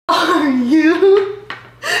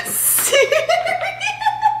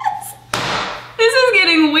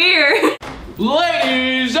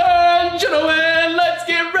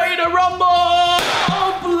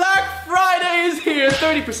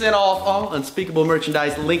30% off all Unspeakable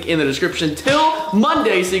merchandise. Link in the description till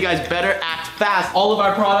Monday, so you guys better act fast. All of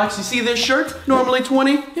our products, you see this shirt? Normally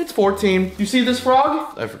 20, it's 14. You see this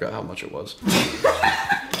frog? I forgot how much it was.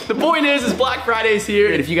 The point is Black Friday is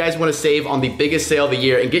here, and if you guys want to save on the biggest sale of the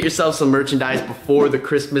year and get yourself some merchandise before the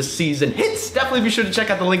Christmas season hits, definitely be sure to check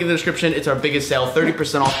out the link in the description. It's our biggest sale,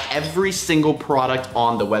 30% off every single product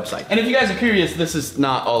on the website. And if you guys are curious, this is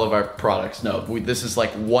not all of our products. No, this is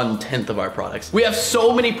like 1/10 of our products. We have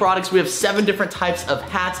so many products. We have 7 different types of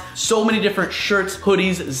hats, so many different shirts,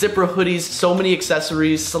 hoodies, zipper hoodies, so many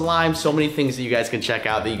accessories, slime, so many things that you guys can check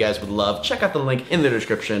out that you guys would love. Check out the link in the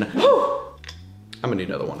description. Whew. I'm gonna need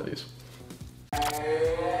another one of these.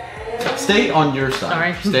 Stay on your side.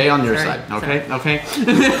 Sorry. Stay on your side. Okay? Sorry. Okay?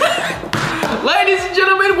 Ladies and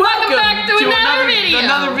gentlemen, welcome back to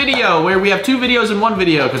another video where we have 2 videos in one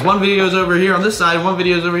video, because one video is over here on this side and one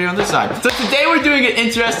video is over here on this side. So today we're doing an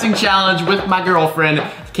interesting challenge with my girlfriend,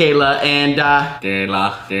 Kayla, and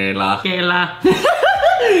Kayla.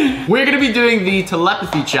 We're gonna be doing the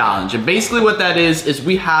telepathy challenge, and basically what that is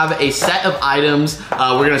we have a set of items.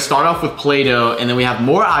 We're gonna start off with Play-Doh, and then we have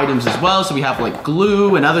more items as well, so we have like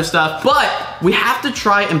glue and other stuff, but we have to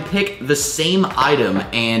try and pick the same item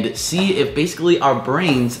and see if basically our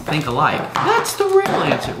brains think alike. That's the real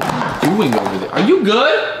answer. What are you doing over there? Are you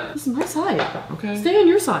good? This is my side. Okay. Stay on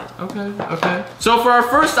your side. Okay, okay. So for our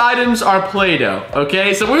first items are Play-Doh,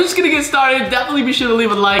 okay? So we're just gonna get started. Definitely be sure to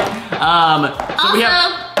leave a like. So we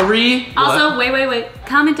have 3. Also, wait.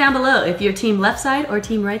 Comment down below if you're team left side or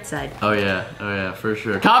team right side. Oh yeah, for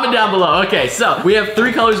sure. Comment down below. Okay, so we have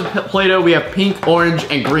 3 colors of Play-Doh. We have pink, orange,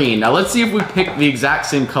 and green. Now let's see if we pick the exact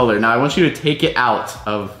same color. Now I want you to take it out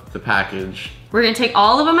of the package. We're gonna take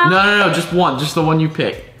all of them out? No, just one. Just the one you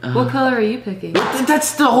pick. What color are you picking?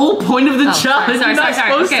 That's the whole point of the challenge. Sorry. You're not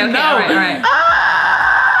supposed to know. All right.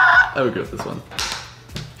 Ah! I would go with this one.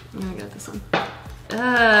 I got this one.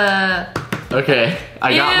 Okay,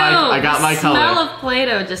 I got my color. Smell of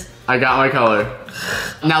Play-Doh just. I got my color.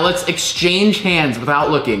 Now let's exchange hands without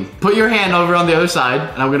looking. Put your hand over on the other side,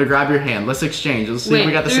 and I'm gonna grab your hand. Let's exchange. Let's see if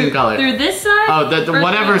we got the same color. Through this side? Oh,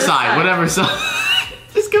 whatever side. Whatever side.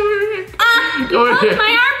 Just come over here. Go over here.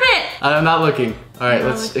 My armpit. I'm not looking. All right,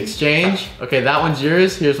 let's exchange. Okay, that one's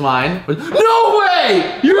yours. Here's mine. No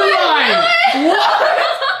way! You're lying! Really?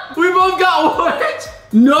 What? We both got orange.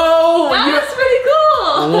 No! That was pretty cool!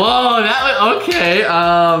 Whoa, that was, okay,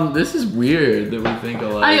 this is weird that we think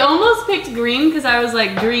alike. I almost picked green because I was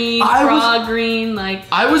like green, green, like.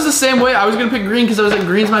 I was the same way. I was gonna pick green because I was like,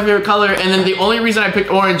 green's my favorite color, and then the only reason I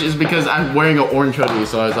picked orange is because I'm wearing an orange hoodie,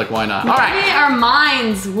 so I was like, why not? All right. Maybe our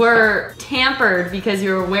minds were tampered because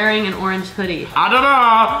you were wearing an orange hoodie. I don't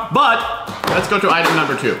know, but let's go to item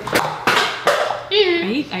number 2.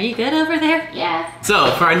 Are you good over there? Yeah.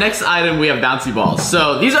 So for our next item, we have bouncy balls.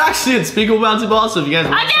 So these are actually Unspeakable bouncy balls. So if you guys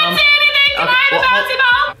want I can't see anything. Can I have a bouncy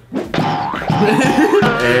ball?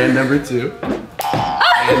 And number 2.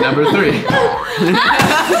 And number 3.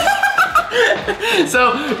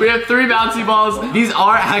 So we have 3 bouncy balls. These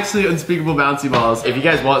are actually Unspeakable bouncy balls. If you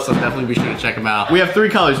guys want some, definitely be sure to check them out. We have 3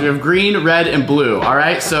 colors. We have green, red, and blue. All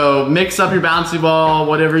right. So mix up your bouncy ball,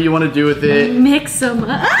 whatever you want to do with it. Mix them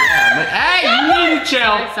up. Hey, you need to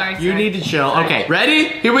chill. Sorry. You need to chill. Okay, ready?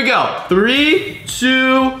 Here we go. 3,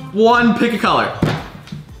 2, 1. Pick a color.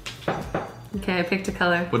 Okay, I picked a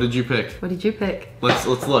color. What did you pick? What did you pick? Let's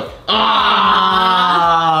look.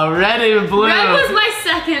 Ah, red and blue. Red was my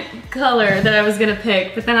second color that I was gonna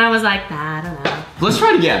pick, but then I was like, nah, I don't know. Let's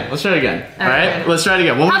try it again. Let's try it again. All right, let's try it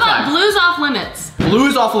again. One more time. How about blue's off limits?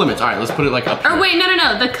 Blue's off limits. All right, let's put it like up here. Or wait, no.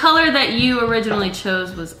 The color that you originally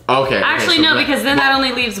chose was. Okay. Actually, so no, because then that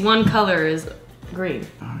only leaves one color is green.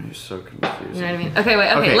 Oh, you're so confused. You know what I mean? Okay,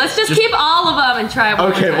 wait. Okay, let's just keep all of them and try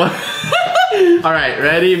one more time. Well. All right,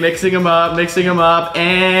 ready? Mixing them up,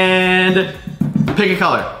 and pick a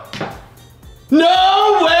color.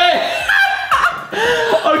 No way!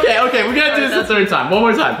 Okay, we're gonna do this the 3rd time. One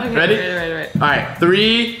more time. Okay, ready? Right. All right,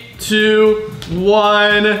 3, 2,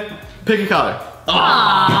 1. Pick a color.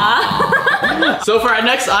 Aww. So for our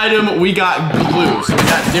next item, we got glue. So we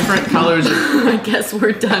got different colors of... I guess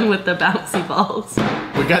we're done with the bouncy balls.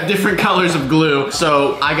 We got different colors of glue.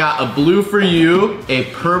 So I got a blue for you, a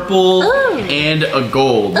purple, and a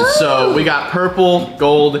gold. So we got purple,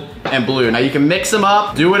 gold, and blue. Now you can mix them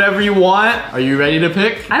up, do whatever you want. Are you ready to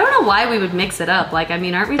pick? I don't know why we would mix it up. Like, I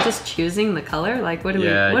mean, aren't we just choosing the color? Like, what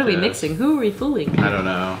are we mixing? Who are we fooling? I don't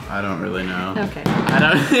know. I don't really know. Okay. I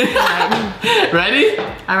don't. Ready?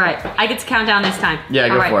 All right. I get to count down this time. Yeah,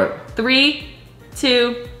 go for it. 3,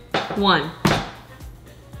 2, 1.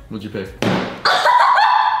 What'd you pick?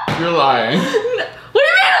 You're lying. What do you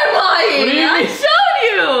mean I'm lying? What do you mean? I showed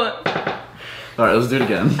you. All right, let's do it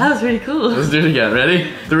again. That was really cool. Let's do it again.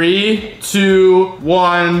 Ready? 3, 2,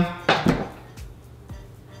 1.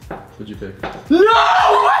 What'd you pick? No!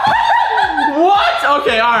 What?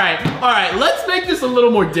 Okay, all right. Let's make this a little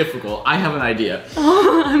more difficult. I have an idea.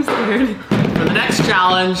 Oh, I'm scared. For the next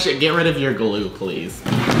challenge, get rid of your glue, please.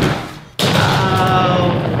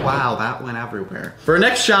 Oh, wow, that went everywhere. For our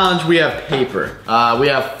next challenge, we have paper. We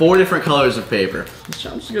have 4 different colors of paper. This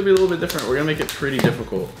challenge is gonna be a little bit different. We're gonna make it pretty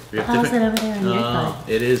difficult. How's it over there on your side?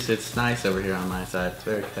 It is, it's nice over here on my side. It's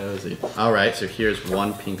very cozy. All right, so here's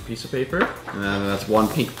one pink piece of paper. And then that's one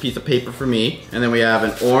pink piece of paper for me. And then we have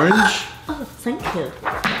an orange. Oh, thank you.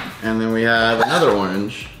 And then we have another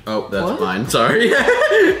orange. Oh, that's mine, sorry.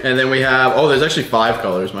 And then we have, oh, there's actually 5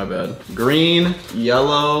 colors, my bad. Green,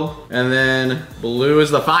 yellow, and then blue is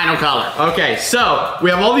the final color. Okay, so we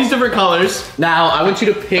have all these different colors. Now, I want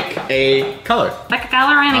you to pick a color. Pick a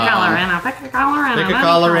color, any color, and I'll pick a color, and pick a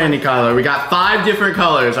color, any color. We got 5 different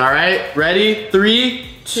colors, all right? Ready? 3,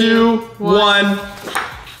 2, 1. Are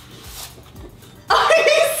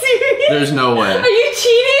you serious? There's no way. Are you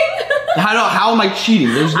cheating? How am I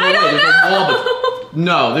cheating? There's no way. There's a wall.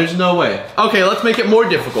 No, there's no way. Okay, let's make it more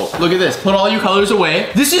difficult. Look at this. Put all your colors away.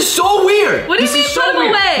 This is so weird. What do you mean put them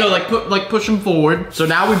away? No, like push them forward. So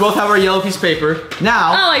now we both have our yellow piece of paper.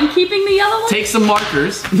 Now. Oh, I'm keeping the yellow one? Take some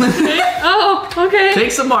markers. Oh, okay.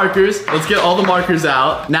 Take some markers. Let's get all the markers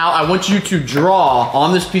out. Now I want you to draw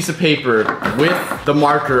on this piece of paper with the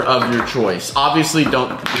marker of your choice. Obviously,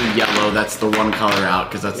 don't do yellow. That's the one color out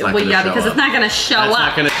because that's not going to show up. Because it's not going to show up. That's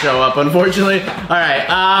not going to show up, unfortunately. All right.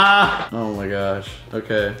 Oh my gosh.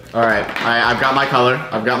 Okay. All right. I've got my color.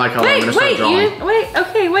 I'm gonna start drawing.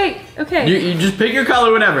 Wait. Okay. You just pick your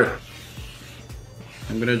color, whatever.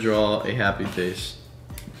 I'm gonna draw a happy face.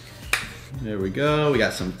 There we go. We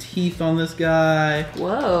got some teeth on this guy.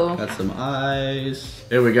 Whoa. Got some eyes.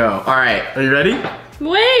 There we go. All right. Are you ready?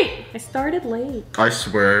 Wait. I started late. I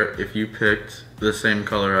swear, if you picked the same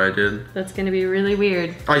color I did, that's gonna be really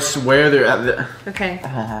weird. I swear they're at the... Okay.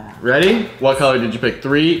 Ready? What color did you pick?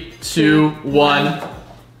 3, 2, 1.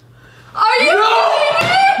 Are you kidding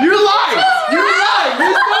me? You're lying! You're lying!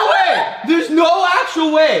 There's no way! There's no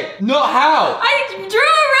actual way! No, how? I drew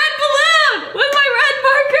a red balloon with my red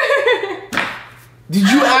marker! Did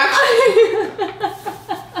you actually?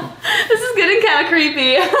 This is getting kind of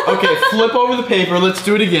creepy. Okay, flip over the paper. Let's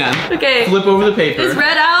do it again. Okay. Flip over the paper. Is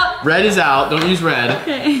red out? Red is out. Don't use red.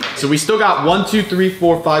 Okay. So we still got 1, 2, 3,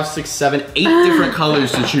 4, 5, 6, 7, 8 different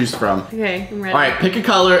colors to choose from. Okay, I'm ready. All right, pick a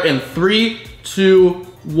color in 3, 2,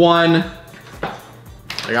 1.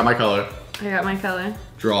 I got my color. I got my color.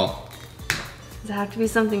 Draw. Does it have to be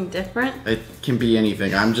something different? It can be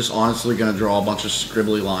anything. I'm just honestly gonna draw a bunch of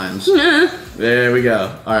scribbly lines. There we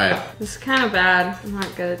go. All right. This is kind of bad. I'm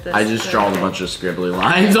not good at this. I just draw a bunch of scribbly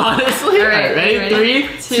lines, honestly. All right, ready?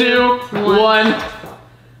 3, 2, 1.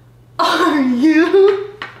 Are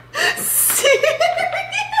you serious?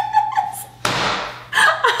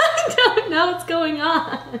 I don't know what's going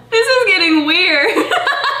on. This is getting weird.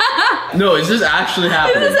 No, is this actually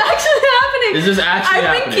happening? This is actually happening. Is this actually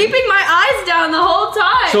happening? I've been keeping my eyes down the whole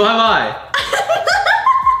time. So have I.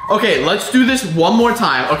 Okay, let's do this one more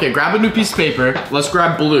time. Okay, grab a new piece of paper. Let's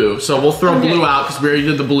grab blue. So we'll throw blue out because we already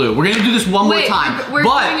did the blue. We're gonna do this one more time. We're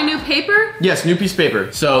doing a new paper? Yes, new piece of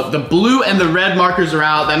paper. So the blue and the red markers are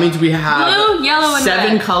out. That means we have blue, yellow, and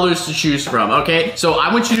 7 red. colors to choose from, okay? So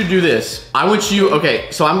I want you to do this. I don't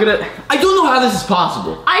know how this is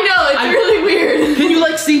possible. I know, it's really weird. Can you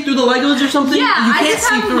like see through the Legos or something? Yeah, you can't I just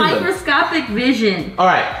see have through microscopic vision. All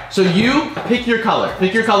right, so you pick your color.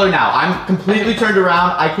 Pick your color now. I'm completely turned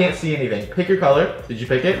around. I can't see anything. Pick your color. Did you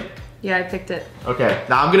pick it? Yeah, I picked it. Okay,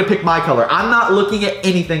 now I'm gonna pick my color. I'm not looking at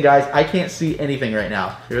anything, guys. I can't see anything right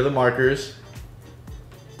now. Here are the markers.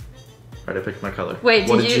 All right, I picked my color. Wait,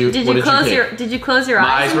 did you close your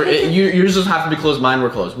eyes? Yours doesn't have to be closed. Mine were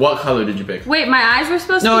closed. What color did you pick? Wait, my eyes were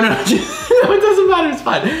supposed to. No, no, it doesn't matter. It's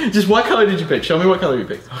fine. Just what color did you pick? Show me what color you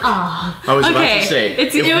picked. Oh, I was about to say. It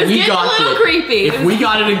was getting a little creepy. If we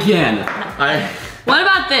got it again, What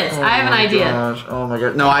about this? I have an idea. Gosh. Oh my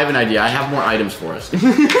god. No, I have an idea. I have more items for us.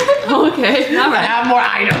 Okay, all right. I have more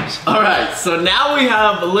items. All right, so now we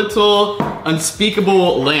have little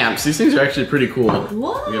unspeakable lamps. These things are actually pretty cool.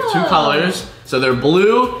 Whoa. We have 2 colors. So they're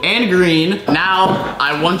blue and green. Now,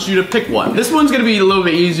 I want you to pick one. This one's gonna be a little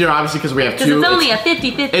bit easier, obviously, because we have 2. Because it's only a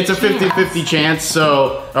 50-50 It's a 50-50 chance,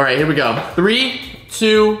 so, all right, here we go. 3,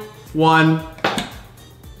 2, 1.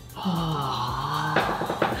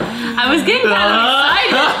 I was getting kind of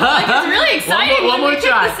excited. Like, it's really exciting one more when we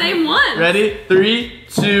try. pick the same one. Ready? 3,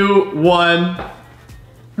 2, 1.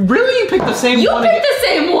 Really? You picked the same one? You picked the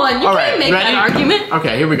same one. You can't make that argument.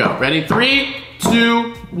 Okay, here we go. Ready? 3,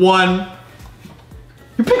 2, 1.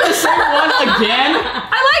 You picked the same one again?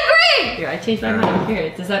 I like green! Here, I changed my mind.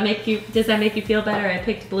 Here, does that make you feel better? I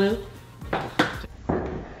picked blue.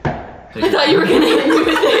 I thought you were gonna hit me with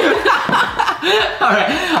it.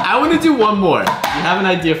 Alright, I want to do one more. You have an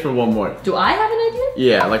idea for one more? Do I have an idea?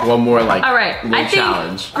 Yeah, like one more Alright, I think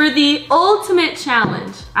challenge. for the ultimate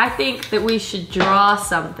challenge, I think that we should draw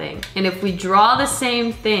something. And if we draw the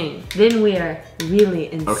same thing, then we are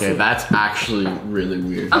really insane. Okay, that's actually really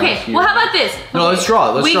weird. Okay, well how about this? No, let's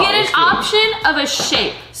draw. We get an option of a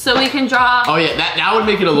shape. So we can draw. Oh yeah, that would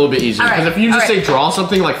make it a little bit easier. Because if you just say draw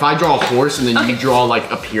something, like if I draw a horse and then you draw like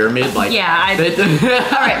a pyramid, like yeah.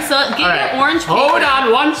 Alright, so give me an orange paper. Hold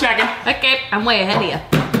on 1 second. Okay, I'm way ahead of you.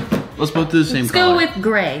 Let's both do the same color. Let's go with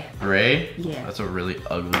gray. Gray? Yeah. That's a really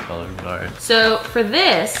ugly color. Alright. So for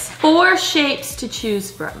this, 4 shapes to choose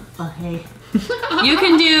from. Okay. You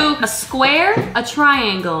can do a square, a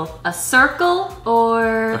triangle, a circle,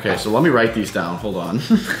 or... Okay, so let me write these down. Hold on.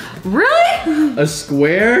 Really? A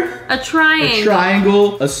square, a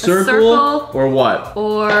triangle, a circle, or what?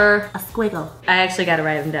 Or a squiggle. I actually got to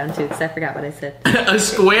write them down too because I forgot what I said. A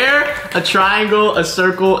square, a triangle, a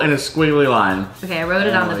circle, and a squiggly line. Okay, I wrote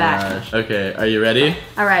it on the back. Gosh. Okay, are you ready?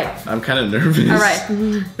 All right. I'm kind of nervous. All right.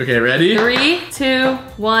 Okay, ready? 3, 2,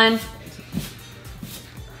 1.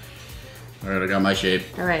 All right, I got my shape.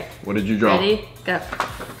 All right. What did you draw? Ready? Go.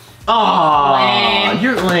 Oh,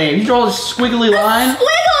 you're lame. You draw a squiggly line?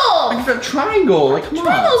 Squiggle! Like a triangle. Like, come on.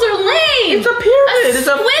 Triangles are lame. It's a pyramid. A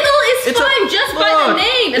squiggle is fine just by the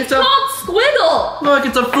name. It's called squiggle. Look,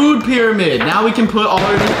 it's a food pyramid. Now we can put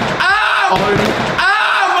already. Ow!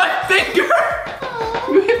 My finger!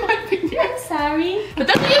 You hit my finger. I'm sorry. But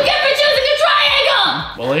that's what you get for choosing a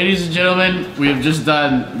triangle! Well, ladies and gentlemen, we have just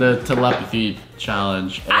done the telepathy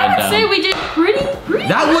challenge. And, I would say we did pretty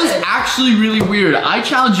that good. was actually really weird. I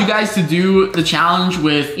challenged you guys to do the challenge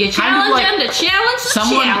with you challenge them to challenge the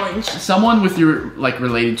challenge. Someone with your like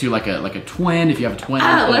related to like a twin if you have a twin.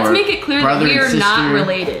 Let's make it clear that we are not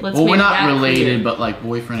related. Well, we're not related, but like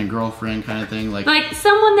boyfriend and girlfriend kind of thing. Like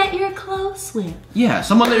someone that you're close with. Yeah,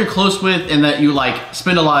 someone that you're close with and that you like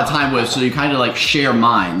spend a lot of time with, so you kind of like share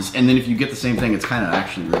minds. And then if you get the same thing, it's kind of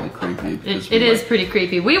actually really creepy. It is pretty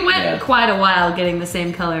creepy. We went quite a while getting the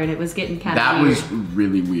same color, and it was getting kind of weird. That was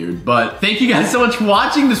really weird. But thank you guys so much for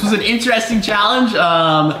watching. This was an interesting challenge.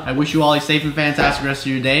 I wish you all a safe and fantastic rest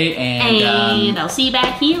of your day. And I'll see you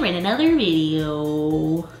back here in another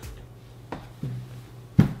video.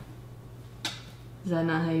 Is that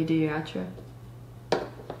not how you do your outro?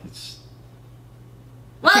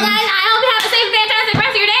 Well, guys, I hope you have a safe and fantastic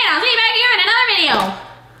rest of your day, and I'll see you back here in another video.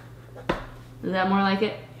 Is that more like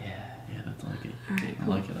it? Yeah, that's like it. All right, I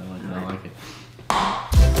like it.